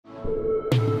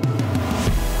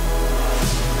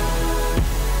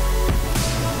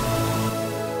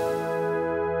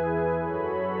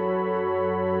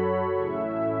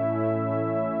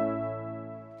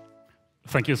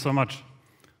Thank you so much.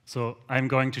 So I'm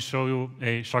going to show you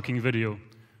a shocking video.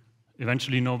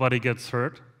 Eventually nobody gets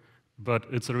hurt, but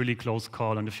it's a really close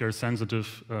call, and if you're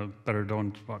sensitive, better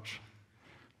don't watch.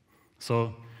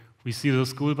 So we see the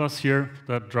school bus here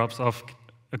that drops off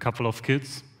a couple of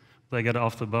kids. They get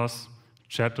off the bus,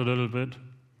 chat a little bit,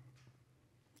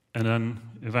 and then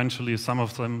eventually some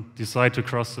of them decide to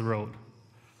cross the road.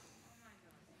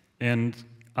 And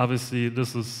obviously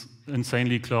this is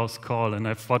insanely close call, and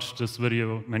I've watched this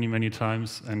video many, many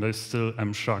times, and I still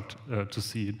am shocked to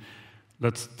see it.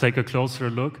 Let's take a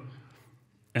closer look,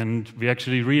 and we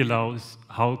actually realize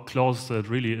how close that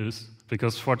really is,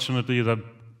 because fortunately that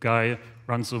guy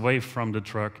runs away from the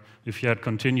truck. If he had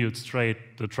continued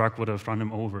straight, the truck would have run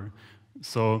him over.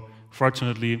 So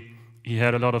fortunately, he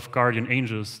had a lot of guardian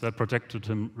angels that protected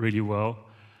him really well.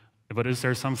 But is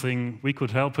there something we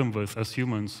could help him with as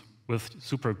humans, with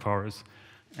superpowers?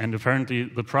 And apparently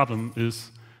the problem is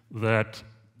that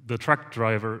the truck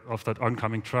driver of that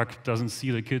oncoming truck doesn't see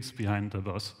the kids behind the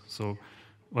bus. So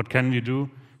what can we do?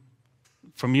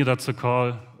 For me, that's a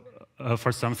call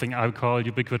for something I call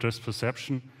ubiquitous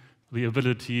perception, the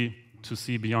ability to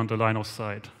see beyond the line of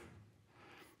sight.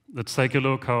 Let's take a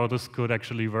look how this could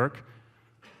actually work.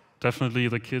 Definitely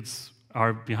the kids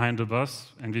are behind the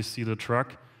bus and we see the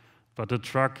truck, but the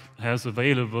truck has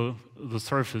available the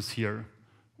surface here,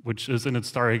 which is in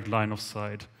its direct line of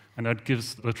sight. And that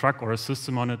gives the truck or a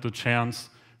system on it the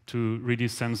chance to really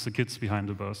sense the kids behind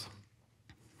the bus.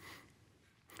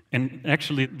 And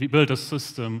actually, we built a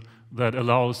system that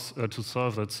allows to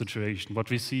solve that situation. What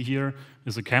we see here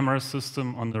is a camera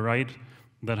system on the right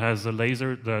that has a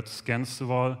laser that scans the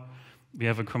wall. We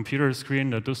have a computer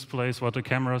screen that displays what the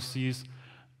camera sees,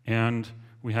 and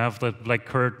we have that black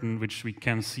curtain which we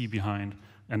can see behind.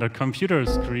 And the computer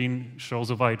screen shows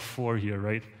a white 4 here,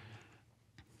 right?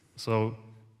 So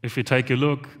if we take a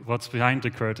look, what's behind the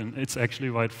curtain? It's actually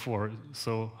white 4.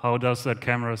 So how does that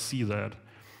camera see that?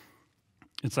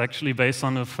 It's actually based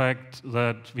on the fact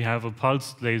that we have a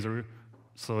pulsed laser.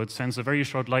 So it sends a very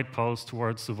short light pulse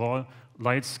towards the wall.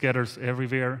 Light scatters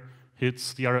everywhere,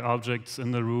 hits the other objects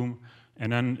in the room,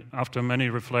 and then after many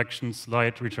reflections,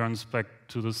 light returns back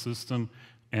to the system,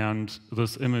 and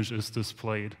this image is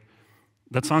displayed.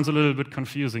 That sounds a little bit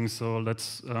confusing, so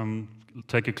let's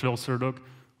take a closer look.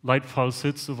 Light pulse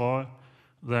hits the wall,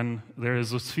 then there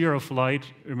is a sphere of light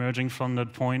emerging from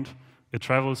that point. It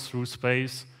travels through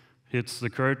space, hits the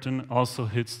curtain, also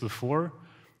hits the 4,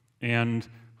 and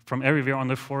from everywhere on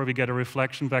the 4 we get a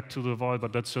reflection back to the wall,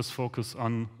 but let's just focus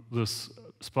on this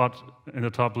spot in the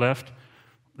top left.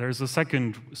 There's a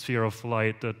second sphere of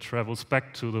light that travels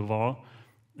back to the wall,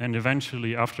 and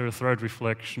eventually, after a third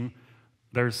reflection,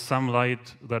 there's some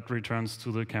light that returns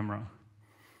to the camera.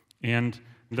 And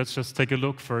let's just take a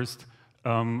look first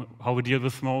how we deal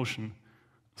with motion.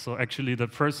 So actually the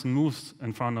person moves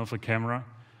in front of a camera,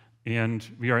 and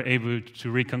we are able to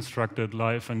reconstruct that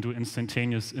live and do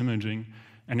instantaneous imaging.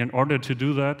 And in order to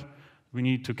do that, we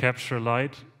need to capture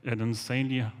light at an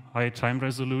insanely high time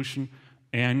resolution,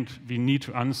 and we need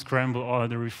to unscramble all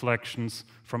the reflections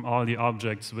from all the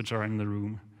objects which are in the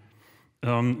room.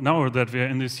 Now that we are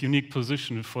in this unique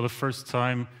position for the first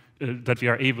time that we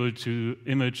are able to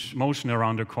image motion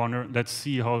around a corner, let's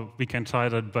see how we can tie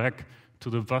that back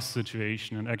to the bus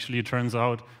situation. And actually it turns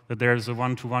out that there's a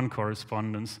one-to-one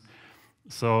correspondence.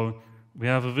 So we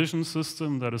have a vision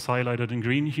system that is highlighted in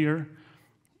green here.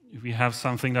 We have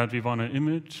something that we want to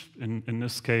image, in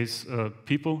this case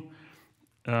people,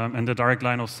 and the direct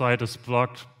line of sight is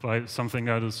blocked by something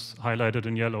that is highlighted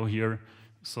in yellow here.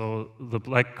 So the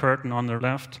black curtain on the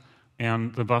left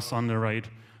and the bus on the right.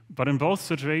 But in both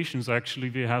situations,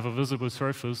 actually, we have a visible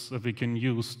surface that we can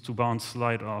use to bounce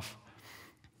light off.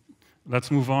 Let's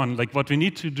move on. Like, what we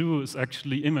need to do is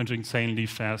actually image insanely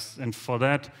fast. And for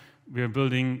that, we are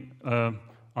building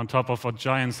on top of what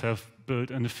giants have built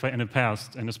in the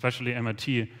past. And especially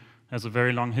MIT has a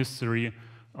very long history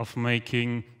of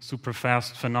making super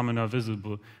fast phenomena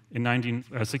visible. In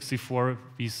 1964,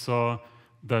 we saw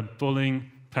that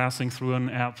bullying passing through an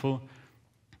apple.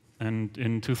 And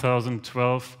in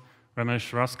 2012,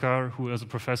 Ramesh Raskar, who is a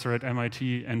professor at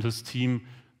MIT, and his team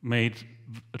made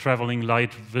traveling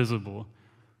light visible.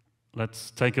 Let's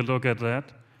take a look at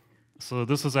that. So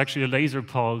this is actually a laser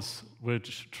pulse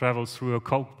which travels through a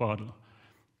Coke bottle.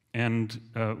 And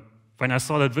when I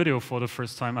saw that video for the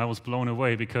first time, I was blown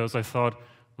away, because I thought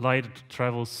light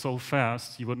travels so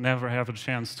fast, you would never have a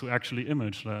chance to actually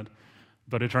image that.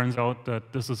 But it turns out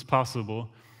that this is possible.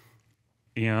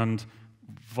 And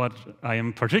what I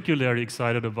am particularly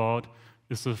excited about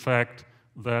is the fact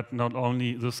that not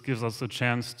only this gives us a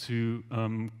chance to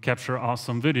capture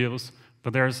awesome videos,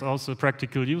 but there's also a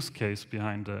practical use case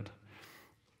behind that.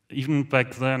 Even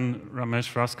back then,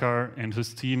 Ramesh Raskar and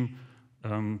his team,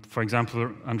 for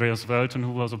example, Andreas Welten,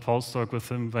 who was a postdoc with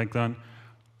him back then,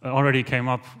 already came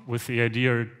up with the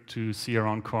idea to see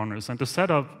around corners. And the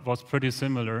setup was pretty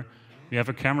similar. We have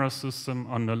a camera system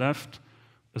on the left,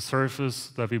 a surface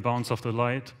that we bounce off the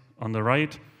light. On the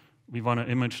right, we want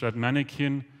to image that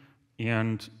mannequin,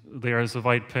 and there is a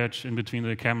white patch in between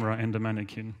the camera and the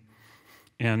mannequin.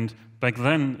 And back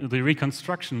then, the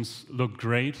reconstructions looked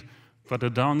great, but the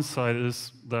downside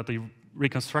is that the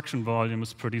reconstruction volume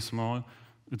is pretty small.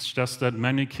 It's just that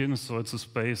mannequin, so it's a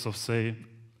space of, say,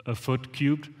 a foot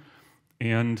cubed,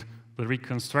 and the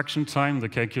reconstruction time, the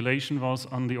calculation was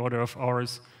on the order of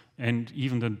hours, and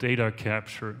even the data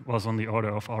capture was on the order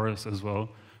of hours as well.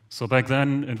 So back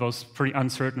then, it was pretty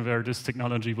uncertain where this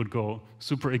technology would go.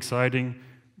 Super exciting,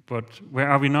 but where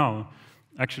are we now?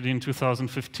 Actually, in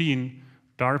 2015,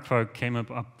 DARPA came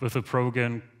up with a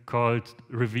program called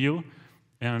Reveal,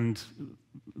 and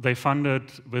they funded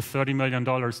with $30 million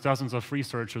dozens of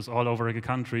researchers all over the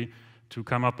country to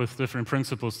come up with different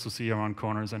principles to see around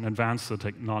corners and advance the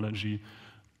technology.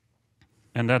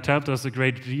 And that helped us a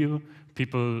great deal.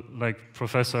 People like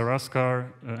Professor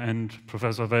Raskar and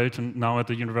Professor Welten, now at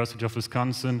the University of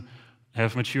Wisconsin,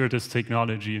 have matured this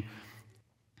technology.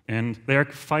 And there are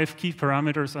 5 key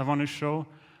parameters I want to show.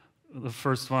 The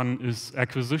first one is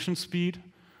acquisition speed.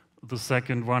 The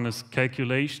second one is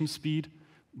calculation speed.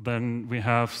 Then we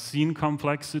have scene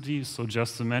complexity, so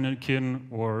just a mannequin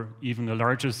or even a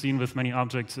larger scene with many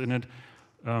objects in it.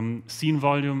 Scene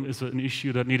volume is an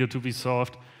issue that needed to be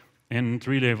solved, and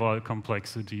relay wall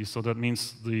complexity. So that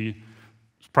means the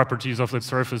properties of the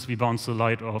surface we bounce the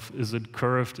light off. Is it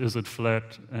curved? Is it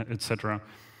flat? Etc.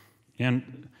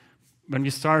 And when we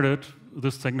started,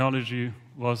 this technology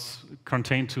was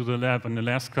contained to the lab. In the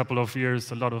last couple of years,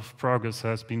 a lot of progress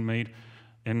has been made.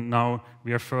 And now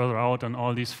we are further out on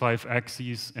all these 5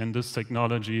 axes, and this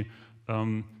technology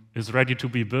is ready to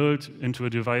be built into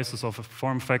devices of a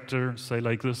form factor, say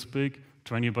like this big,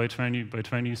 20 by 20 by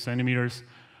 20 centimeters,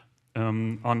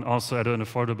 also at an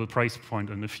affordable price point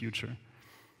in the future.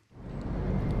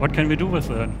 What can we do with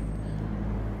that?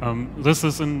 This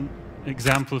is an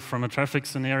example from a traffic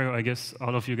scenario. I guess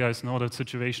all of you guys know that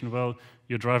situation well.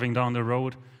 You're driving down the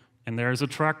road, and there's a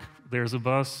truck, there's a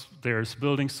bus, there's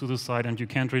buildings to the side, and you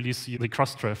can't really see the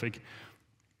cross traffic.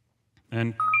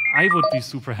 And I would be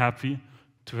super happy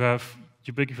to have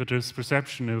ubiquitous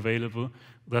perception available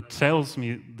that tells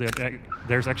me that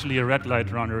there's actually a red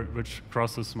light runner which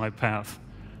crosses my path,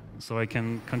 so I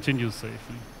can continue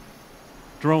safely.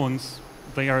 Drones,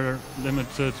 they are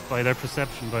limited by their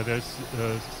perception, by their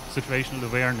situational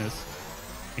awareness.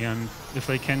 And if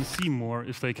they can see more,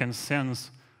 if they can sense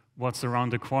what's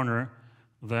around the corner,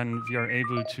 then we are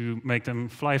able to make them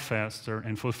fly faster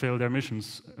and fulfill their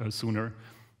missions sooner.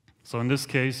 So in this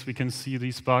case, we can see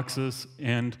these boxes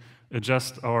and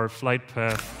adjust our flight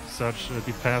path such that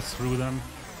we pass through them,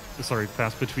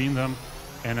 pass between them,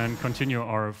 and then continue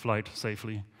our flight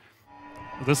safely.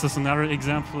 This is another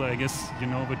example. I guess you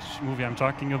know which movie I'm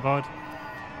talking about.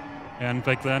 And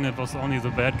back then, it was only the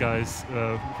bad guys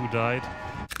who died.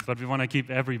 But we want to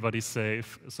keep everybody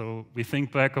safe. So we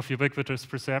think back of ubiquitous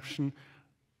perception,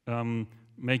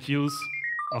 make use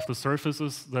of the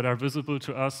surfaces that are visible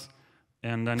to us,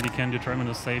 and then we can determine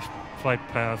a safe flight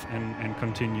path and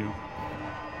continue.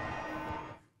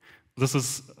 This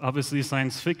is obviously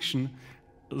science fiction.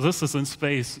 This is in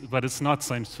space, but it's not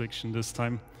science fiction this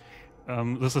time.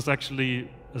 This is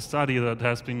actually a study that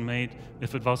has been made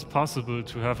if it was possible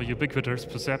to have a ubiquitous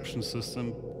perception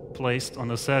system placed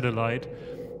on a satellite.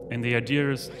 And the idea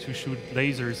is to shoot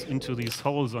lasers into these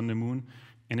holes on the moon.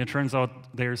 And it turns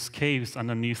out there's caves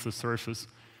underneath the surface.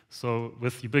 So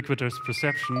with ubiquitous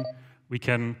perception, we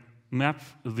can map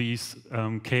these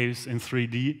caves in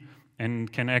 3D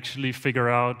and can actually figure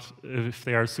out if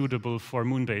they are suitable for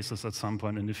moon bases at some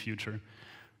point in the future.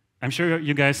 I'm sure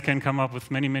you guys can come up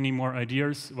with many, many more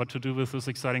ideas what to do with this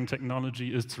exciting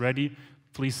technology. It's ready.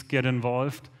 Please get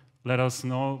involved. Let us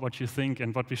know what you think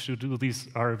and what we should do. These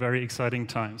are very exciting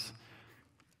times.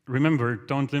 Remember,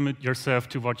 don't limit yourself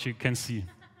to what you can see.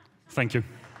 Thank you.